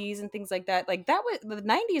fitted tees and things like that. Like that was the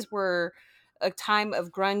 90s were a time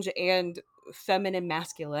of grunge and feminine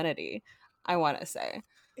masculinity, I want to say.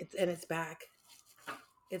 It's back.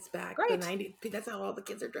 It's back. Great. The 90s. That's how all the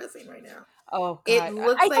kids are dressing right now. Oh god. It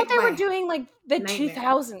looks I like thought they were my doing like the nightmare.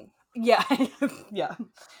 2000. Yeah. Yeah.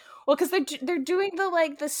 Well, because they're doing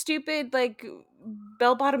the stupid like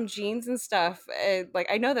bell bottom jeans and stuff. Like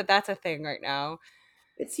I know that's a thing right now.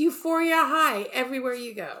 It's Euphoria High everywhere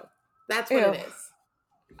you go. That's what Ew. it is.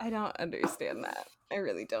 I don't understand that. I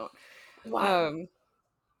really don't. Why?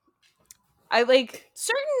 I like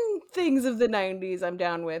certain things of the 90s I'm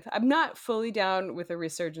down with. I'm not fully down with a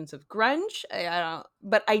resurgence of grunge. I don't,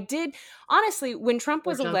 but I did honestly when Trump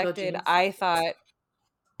was Or Junko elected, jeans. I thought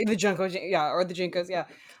the Junko, yeah, or the Jinkos, yeah,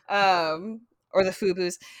 or the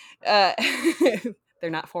Fubus. They're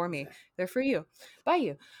not for me. They're for you, by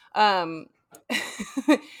you.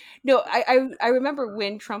 No, I remember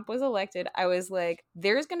when Trump was elected, I was like,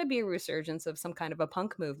 there's going to be a resurgence of some kind of a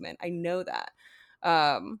punk movement. I know that.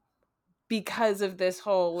 Because of this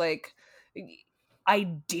whole like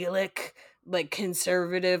idyllic, like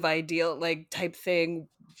conservative ideal like type thing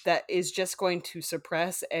that is just going to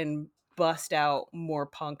suppress and bust out more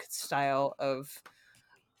punk style of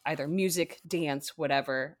either music, dance,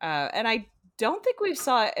 whatever. And I don't think we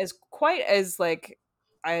saw it as quite as like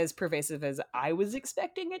as pervasive as I was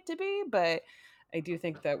expecting it to be, but I do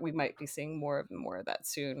think that we might be seeing more of that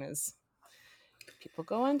soon as people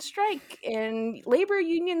go on strike and labor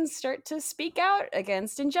unions start to speak out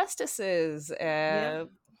against injustices and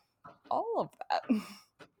all of that.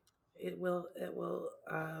 It will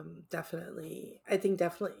definitely. I think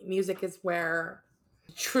definitely music is where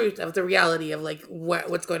the truth of the reality of like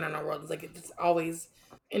what's going on in our world is like it's always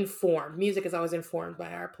informed. Music is always informed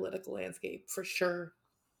by our political landscape for sure.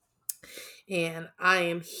 And I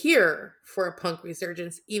am here for a punk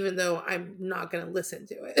resurgence, even though I'm not going to listen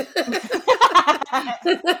to it. I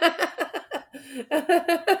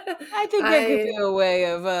think that could be a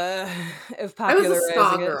way of popularizing I was a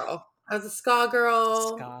ska it. girl. I was a ska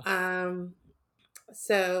girl. Ska.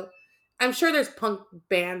 So I'm sure there's punk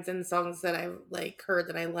bands and songs that I've like heard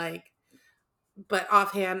that I like, but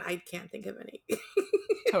offhand I can't think of any.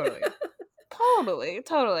 Totally.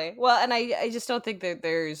 Well, and I just don't think that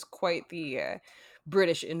there's quite the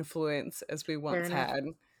British influence as we once had,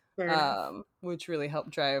 which really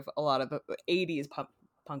helped drive a lot of the 80s punk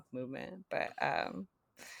movement. But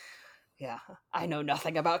yeah, I know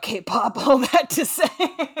nothing about K-pop. All that to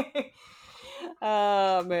say,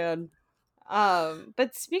 oh man.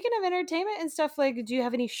 But speaking of entertainment and stuff, like, do you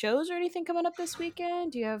have any shows or anything coming up this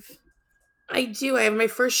weekend? Do you have? I do. I have my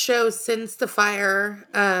first show since the fire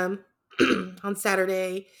on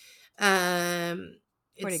Saturday. What are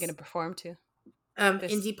you going to perform to?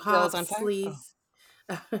 Indie pop sleaze.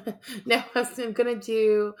 Oh. No, I'm going to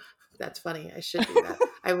do. That's funny. I should do that.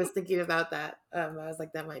 I was thinking about that. I was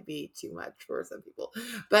like, that might be too much for some people.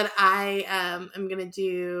 But I am going to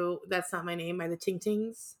do That's Not My Name by the Ting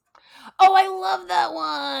Tings. Oh, I love that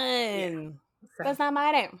one. Yeah. So, That's not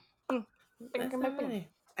my name. That's not my name.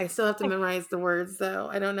 I still have to memorize the words, though.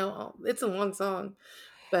 I don't know. It's a long song.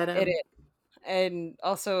 But it is. And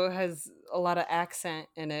also has a lot of accent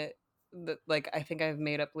in it. That, like, I think I've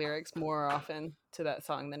made up lyrics more often to that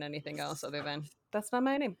song than anything else other than That's Not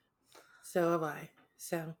My Name. So have I.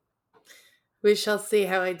 So we shall see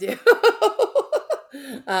how I do.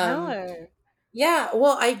 Yeah,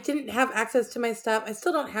 well, I didn't have access to my stuff. I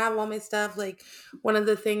still don't have all my stuff. Like, one of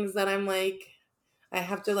the things that I'm like, I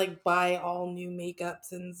have to like buy all new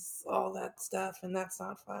makeups and all that stuff, and that's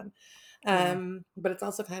not fun. But it's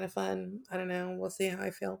also kind of fun. I don't know. We'll see how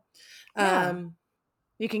I feel.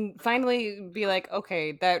 You can finally be like,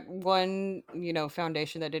 okay, that one,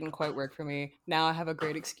 foundation that didn't quite work for me. Now I have a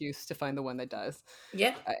great excuse to find the one that does.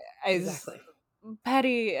 Yeah, exactly.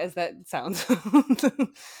 Petty as that sounds.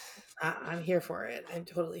 I'm here for it. I'm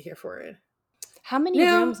totally here for it. How many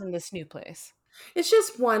rooms in this new place? It's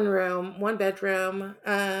just one room, one bedroom,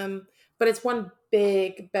 but it's one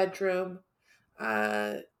big bedroom.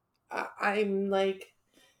 I'm like,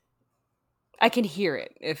 I can hear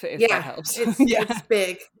it if that yeah, helps. it's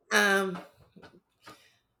big. I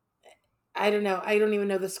don't know. I don't even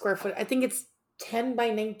know the square foot. I think it's 10 by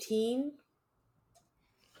 19.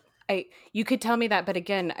 You could tell me that, but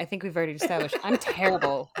again, I think we've already established I'm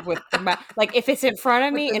terrible with like if it's in front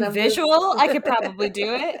of With me the in numbers. visual, I could probably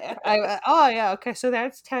do it. Oh yeah, okay, so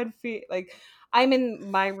that's 10 feet. Like I'm in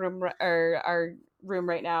my room or our room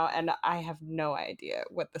right now, and I have no idea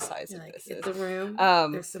what the size of Like, this it's is. a room.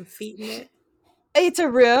 Um, There's some feet in it. it's a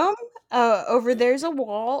room. Over there's a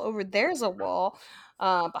wall. Over there's a wall.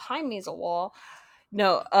 Behind me is a wall.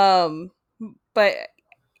 No, but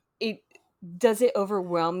it does it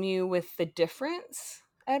overwhelm you with the difference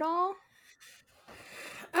at all?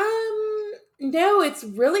 No, it's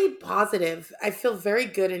really positive. I feel very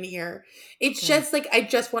good in here. It's Good. just like I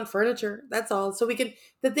just want furniture. That's all. So we can.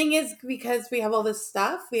 The thing is, because we have all this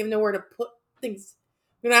stuff, we have nowhere to put things.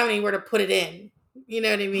 We don't have anywhere to put it in. You know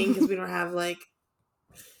what I mean? Because we don't have like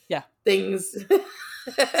Yeah. things to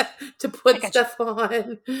I put got you. stuff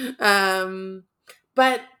on.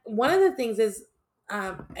 But one of the things is,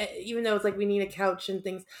 even though it's like we need a couch and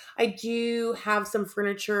things, I do have some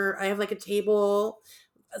furniture. I have like a table.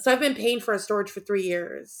 So I've been paying for a storage for 3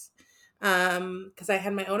 years. Because I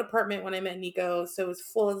had my own apartment when I met Nico, so it was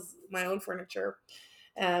full of my own furniture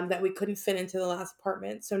that we couldn't fit into the last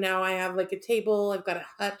apartment. So now I have like a table. I've got a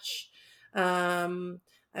hutch.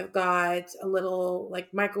 I've got a little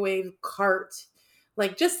like microwave cart,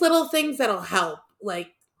 like just little things that'll help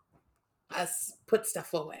like us put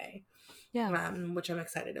stuff away. Yeah. Which I'm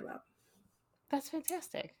excited about. That's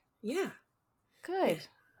fantastic. Yeah. Good. Yeah.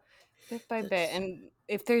 Bit by bit. And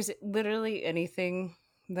if there's literally anything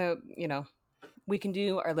that, we can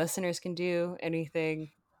do, our listeners can do,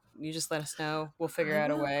 anything, you just let us know. We'll figure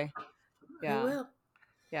out a way. Yeah. I will.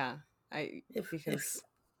 Yeah. If Because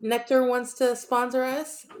Nectar wants to sponsor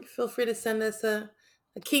us, feel free to send us a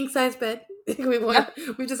king size bed.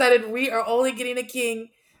 We've decided we are only getting a king.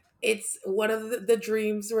 It's one of the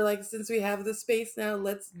dreams. We're like, since we have the space now,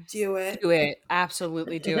 let's do it. do it.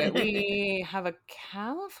 Absolutely do it. We have a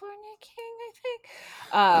California king, I think.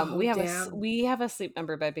 We have a Sleep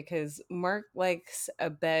Number bed because Mark likes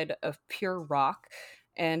a bed of pure rock,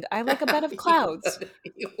 and I like a bed of clouds.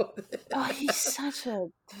 Oh, he's such a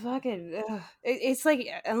fucking. It's like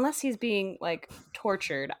unless he's being like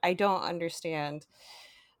tortured, I don't understand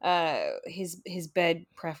his bed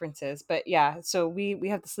preferences. But yeah, so we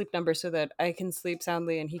have the Sleep Number so that I can sleep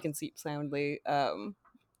soundly and he can sleep soundly.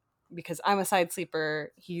 Because I'm a side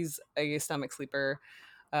sleeper, he's a stomach sleeper.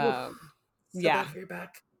 So Yeah, bad for your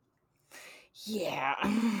back. yeah.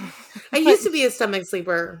 I used to be a stomach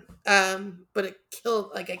sleeper, but it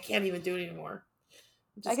killed. Like I can't even do it anymore.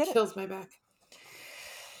 It just kills my back.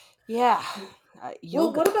 Yeah.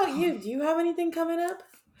 Well, what about you? Do you have anything coming up?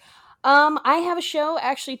 I have a show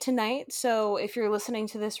actually tonight. So if you're listening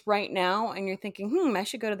to this right now and you're thinking, I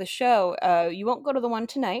should go to the show, you won't go to the one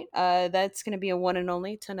tonight. That's going to be a one and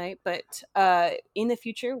only tonight. But in the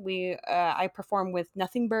future, I perform with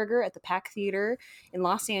Nothing Burger at the Pack Theater in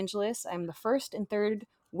Los Angeles. I'm the first and third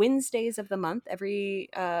Wednesdays of the month, every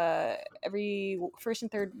first and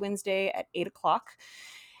third Wednesday at 8:00.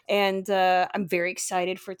 And I'm very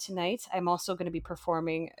excited for tonight. I'm also going to be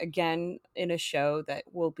performing again in a show that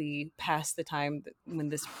will be past the time when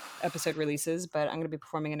this episode releases, but I'm going to be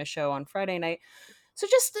performing in a show on Friday night. So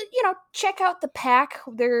just check out the Pack.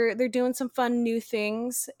 They're doing some fun new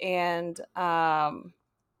things, and yeah,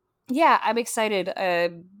 I'm excited.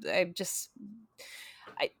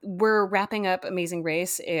 We're wrapping up Amazing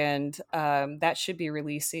Race, and that should be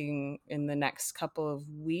releasing in the next couple of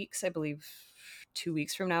weeks, I believe 2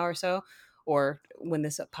 weeks from now or so, or when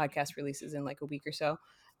this podcast releases in like a week or so.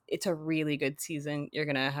 It's a really good season. You're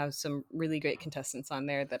going to have some really great contestants on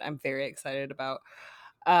there that I'm very excited about.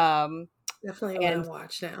 Definitely want to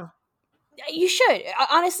watch now. You should.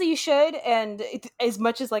 Honestly, you should. And as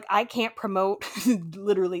much as like I can't promote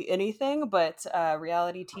literally anything, but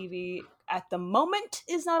reality TV at the moment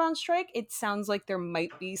is not on strike. It sounds like there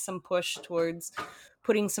might be some push towards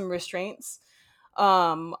putting some restraints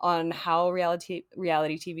on how reality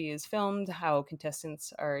TV is filmed, how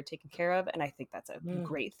contestants are taken care of, and I think that's a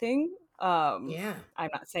great thing. Yeah, I'm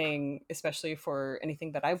not saying especially for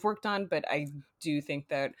anything that I've worked on, but I do think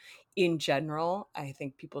that in general, I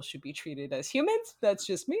think people should be treated as humans. That's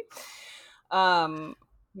just me.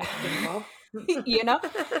 you know.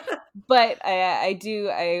 But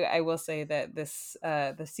I will say that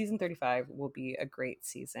the season 35 will be a great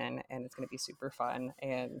season, and it's going to be super fun,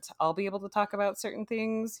 and I'll be able to talk about certain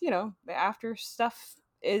things, after stuff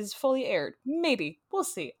is fully aired. Maybe we'll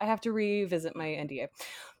see. I have to revisit my NDA,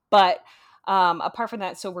 but apart from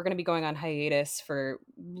that, so we're going to be going on hiatus for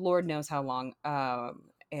Lord knows how long.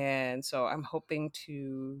 And so I'm hoping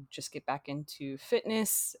to just get back into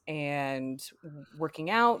fitness and working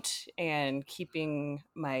out and keeping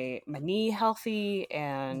my knee healthy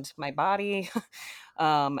and my body.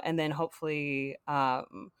 And then hopefully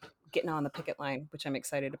getting on the picket line, which I'm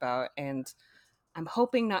excited about. And I'm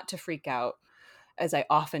hoping not to freak out, as I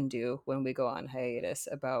often do when we go on hiatus,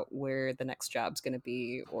 about where the next job's going to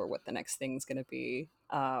be or what the next thing's going to be.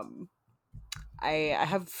 I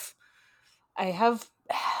have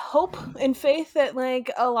hope and faith that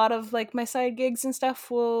like a lot of like my side gigs and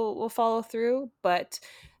stuff will follow through, but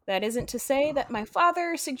that isn't to say that my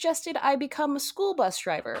father suggested I become a school bus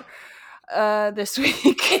driver this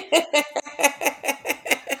week. He's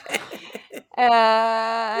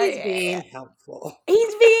being helpful.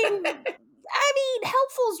 He's being,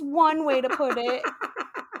 helpful's one way to put it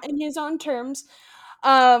in his own terms.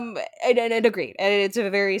 And agreed, and it's a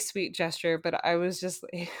very sweet gesture, but I was just,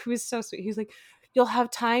 it was so sweet. He was like, you'll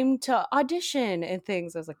have time to audition and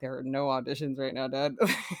things. I was like, there are no auditions right now, Dad.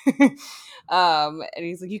 And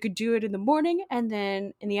he's like, you could do it in the morning and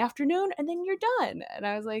then in the afternoon and then you're done. And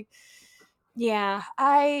I was like, yeah,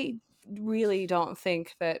 I really don't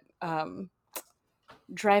think that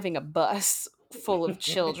driving a bus full of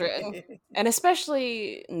children, and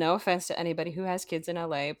especially, no offense to anybody who has kids in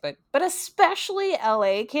LA, but especially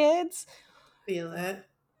LA kids, feel it.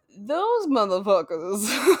 Those motherfuckers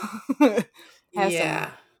have Yeah.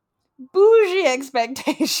 some bougie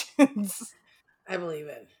expectations. I believe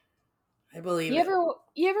it. You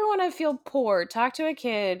ever want to feel poor, talk to a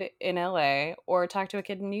kid in LA or talk to a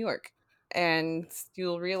kid in New York, and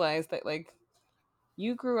you'll realize that like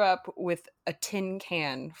you grew up with a tin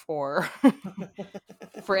can for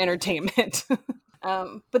for entertainment.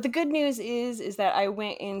 But the good news is that I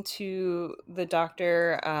went into the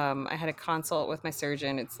doctor. I had a consult with my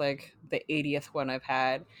surgeon. It's like the 80th one I've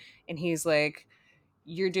had. And he's like,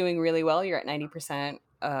 you're doing really well. You're at 90%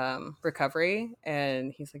 recovery.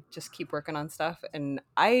 And he's like, just keep working on stuff. And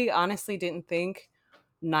I honestly didn't think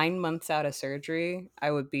 9 months out of surgery,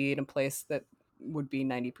 I would be in a place that would be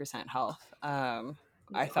 90% health.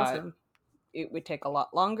 I thought it would take a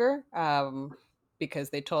lot longer. Because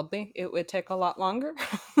they told me it would take a lot longer.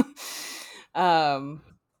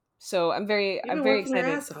 So I'm very excited. Your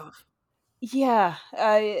ass off. Yeah.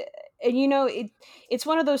 And it's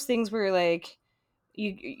one of those things where like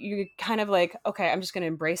you're kind of like, okay, I'm just going to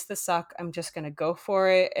embrace the suck. I'm just going to go for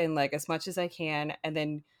it. And like, as much as I can. And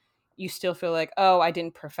then you still feel like, oh, I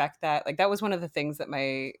didn't perfect that. Like that was one of the things that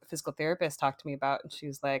my physical therapist talked to me about. And she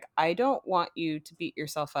was like, I don't want you to beat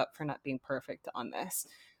yourself up for not being perfect on this.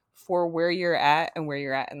 For where you're at and where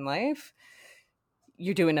you're at in life,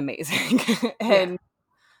 you're doing amazing. And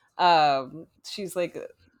she's like,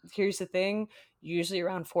 here's the thing, usually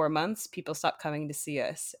around 4 months people stop coming to see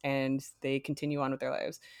us and they continue on with their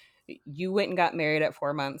lives. You went and got married at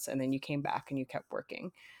 4 months and then you came back and you kept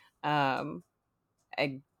working. Granted,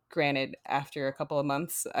 after a couple of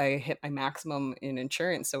months I hit my maximum in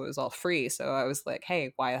insurance, so it was all free, so I was like,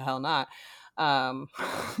 hey, why the hell not?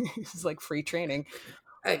 It's like free training.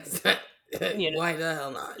 Exactly. Why the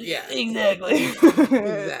hell not? Yeah. Exactly.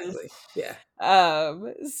 Exactly. Yeah.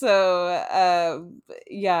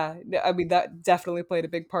 Yeah, I mean that definitely played a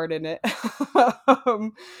big part in it.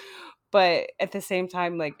 But at the same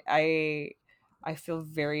time, like I feel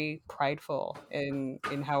very prideful in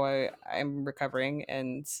how I'm recovering,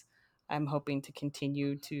 and I'm hoping to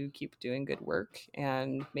continue to keep doing good work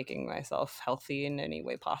and making myself healthy in any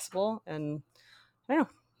way possible. And I don't know.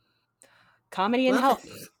 Comedy and health.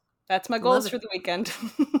 That's my goals for the weekend.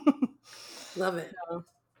 Love it. So,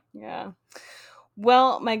 yeah.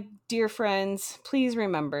 Well, my dear friends, please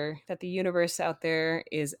remember that the universe out there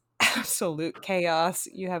is absolute chaos.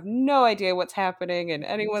 You have no idea what's happening in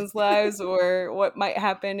anyone's lives or what might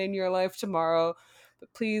happen in your life tomorrow.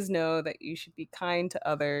 But please know that you should be kind to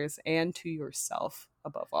others and to yourself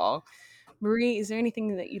above all. Marie, is there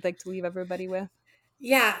anything that you'd like to leave everybody with?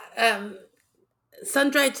 Yeah.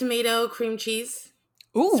 Sun-dried tomato cream cheese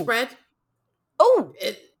spread. Oh,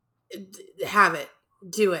 have it.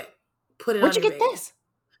 Do it. Put it. Where'd on you your get bagel. this?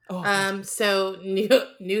 Oh, So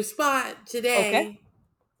new spot today. Okay.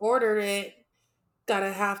 Ordered it. Got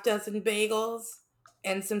a half dozen bagels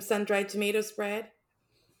and some sun-dried tomato spread.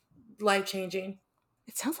 Life-changing.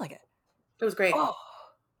 It sounds like it. It was great. Oh.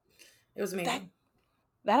 It was amazing.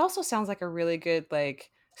 That also sounds like a really good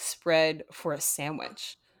like spread for a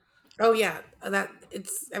sandwich. Oh yeah, I've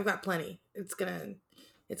got plenty. It's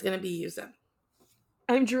gonna be used up.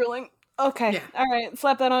 I'm drooling. Okay. Yeah. All right.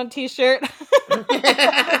 Slap that on a t-shirt.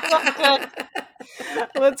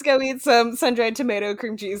 Let's go eat some sun-dried tomato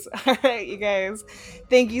cream cheese. All right, you guys.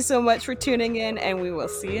 Thank you so much for tuning in, and we will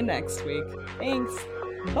see you next week. Thanks.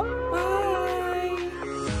 Bye.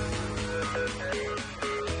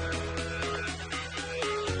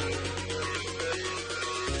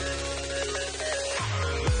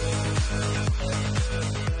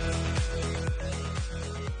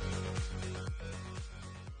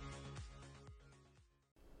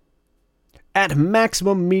 At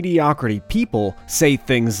Maximum Mediocrity, people say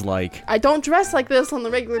things like, I don't dress like this on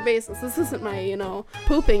the regular basis. This isn't my,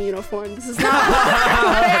 pooping uniform. This is not what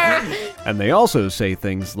I wear. and they also say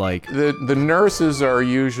things like, The nurses are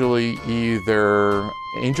usually either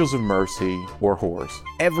angels of mercy or whores.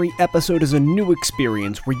 every episode is a new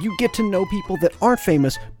experience where you get to know people that aren't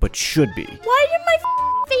famous but should be. Why did my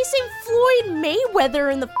facing Floyd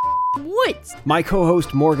Mayweather in the woods? My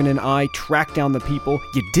co-host Morgan and I track down the people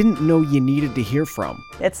you didn't know you needed to hear from.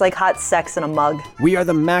 It's like hot sex in a mug. We are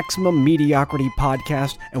the Maximum Mediocrity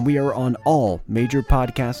Podcast, and we are on all major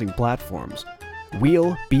podcasting platforms.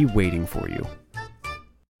 We'll be waiting for you.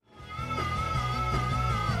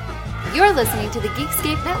 You're listening to the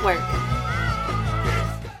Geekscape Network.